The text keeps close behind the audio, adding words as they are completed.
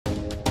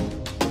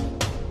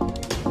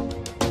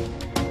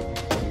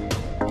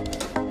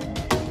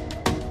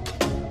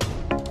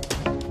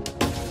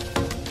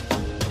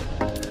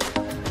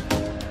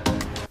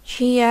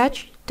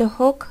GH, the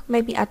hook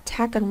may be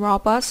attacking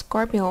Robot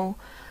Scorpio.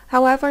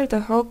 However,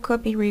 the hook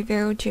could be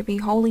revealed to be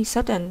wholly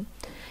sudden,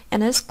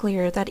 and it's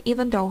clear that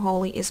even though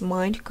Holly is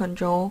mind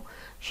control,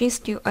 she's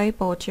still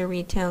able to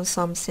retain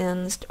some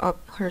sense of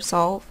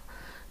herself.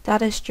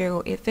 That is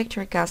true if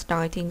Victor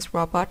Gaston thinks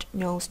Robot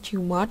knows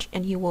too much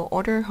and he will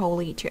order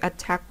Holly to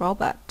attack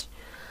Robot.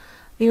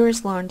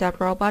 Viewers learn that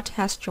Robot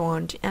has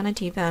joined Anna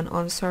Van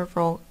on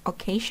several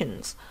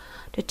occasions.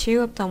 The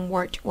two of them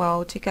worked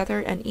well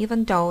together, and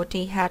even though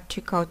they had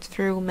to go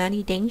through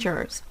many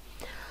dangers,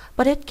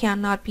 but it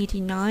cannot be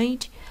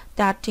denied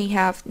that they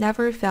have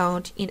never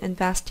failed in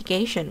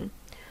investigation.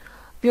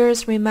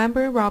 Viewers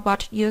remember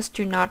Robot used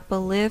to not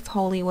believe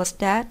Holly was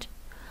dead.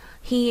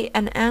 He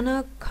and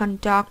Anna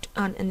conduct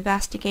an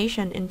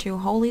investigation into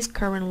Holly's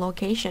current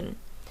location,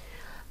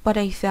 but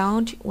they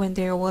found when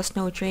there was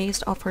no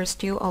trace of her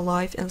still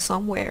alive and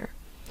somewhere.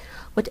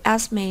 With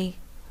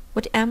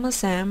Emma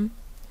Sam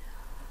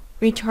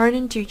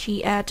returning to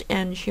G8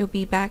 and she'll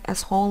be back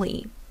as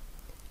Holly.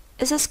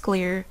 It is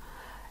clear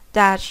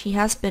that she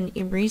has been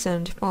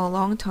imprisoned for a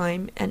long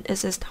time, and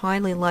it is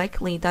highly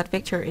likely that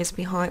Victor is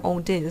behind all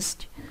this.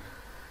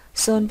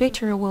 Soon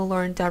Victor will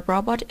learn that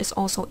Robot is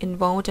also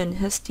involved in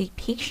his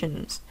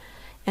depictions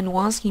and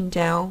wants him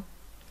down.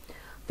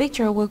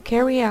 Victor will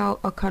carry out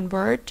a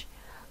covert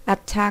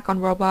attack on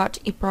Robot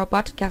if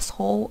Robot gets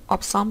hold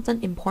of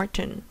something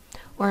important,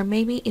 or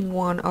maybe in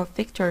one of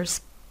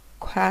Victor's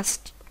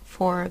quests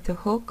for the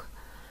hook,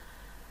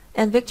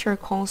 and Victor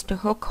calls the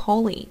hook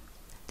Holly.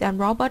 Then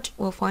Robot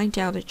will find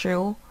out the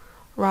drill.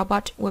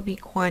 Robot will be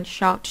quite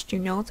shocked to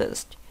know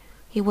this.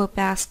 He will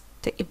pass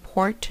the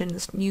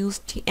important news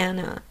to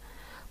Anna,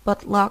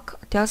 but luck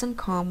doesn't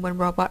come when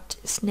Robot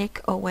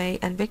sneaks away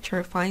and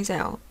Victor finds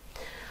out.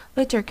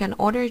 Victor can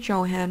order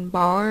Johann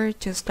Bauer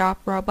to stop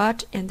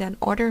Robot and then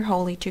order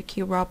Holly to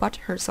kill Robot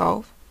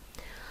herself.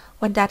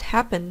 When that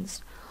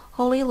happens,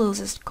 Holly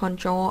loses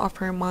control of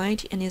her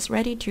mind and is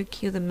ready to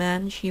kill the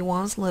man she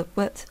once lived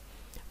with,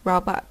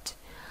 Robot.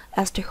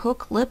 As the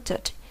hook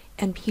lifted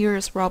and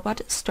pierced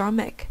Robot's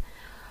stomach,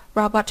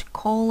 Robot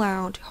called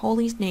out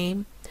Holly's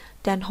name.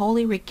 Then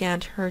Holly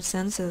regained her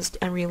senses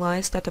and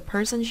realized that the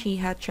person she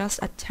had just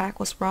attacked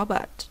was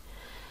Robot.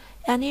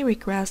 Any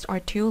regrets are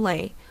too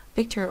late.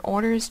 Victor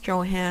orders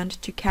Johann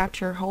to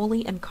capture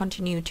Holly and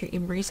continue to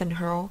imprison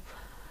her.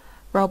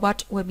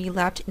 Robot will be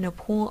left in a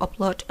pool of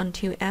blood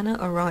until Anna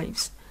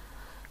arrives.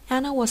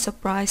 Anna was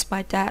surprised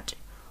by that.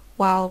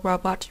 While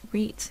Robot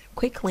breathed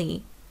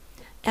quickly,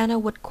 Anna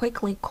would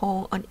quickly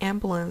call an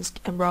ambulance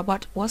and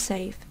Robot was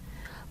safe,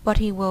 but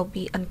he will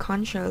be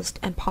unconscious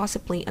and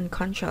possibly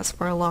unconscious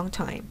for a long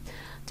time.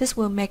 This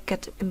will make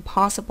it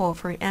impossible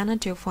for Anna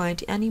to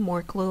find any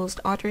more clues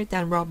other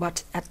than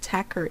Robot's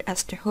attacker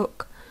as the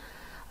hook.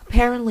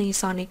 Apparently,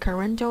 Sonny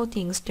Carrento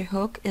thinks the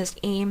hook is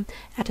aimed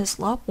at his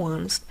loved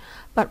ones,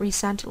 but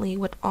recently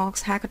with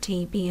Ox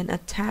Haggerty being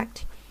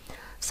attacked,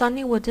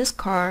 Sonny will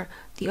discard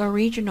the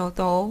original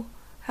though.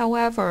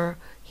 However,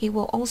 he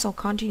will also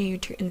continue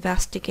to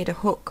investigate the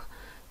hook,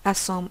 as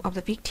some of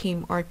the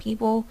victims are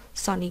people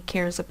Sonny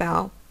cares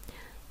about.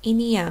 In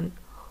the end,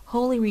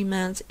 Holly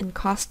remains in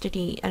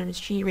custody and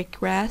she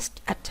regrets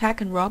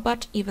attacking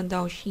Robot even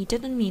though she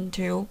didn't mean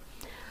to.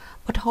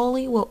 But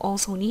Holly will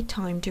also need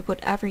time to put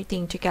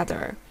everything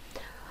together.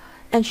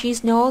 And she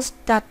knows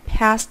that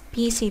past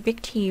PC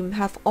victims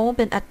have all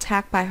been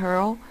attacked by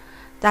her.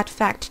 That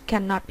fact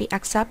cannot be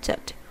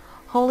accepted.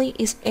 Holly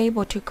is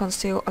able to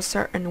conceal a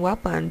certain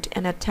weapon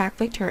and attack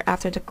Victor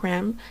after the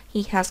crime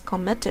he has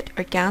committed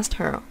against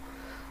her.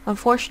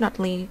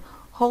 Unfortunately,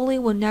 Holly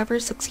will never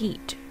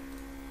succeed.